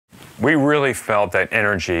We really felt that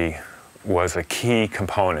energy was a key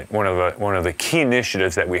component, one of the key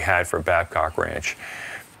initiatives that we had for Babcock Ranch.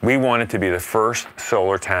 We wanted to be the first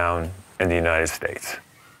solar town in the United States.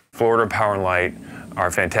 Florida Power and Light are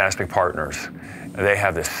fantastic partners. They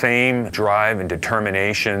have the same drive and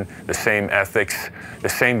determination, the same ethics, the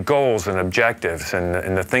same goals and objectives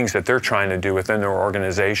and the things that they're trying to do within their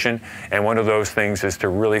organization. And one of those things is to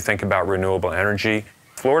really think about renewable energy.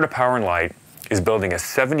 Florida Power and Light is building a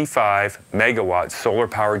 75 megawatt solar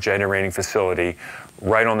power generating facility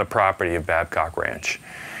right on the property of Babcock Ranch.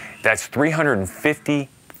 That's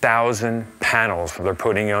 350,000 panels they're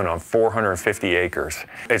putting on 450 acres.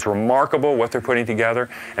 It's remarkable what they're putting together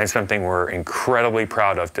and something we're incredibly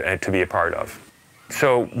proud of to be a part of.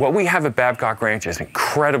 So what we have at Babcock Ranch is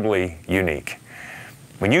incredibly unique.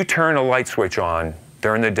 When you turn a light switch on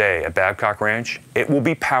during the day at Babcock Ranch, it will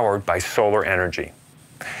be powered by solar energy.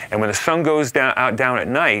 And when the sun goes down at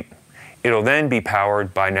night, it'll then be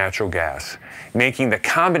powered by natural gas, making the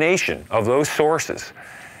combination of those sources.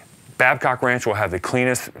 Babcock Ranch will have the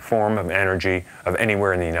cleanest form of energy of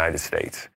anywhere in the United States.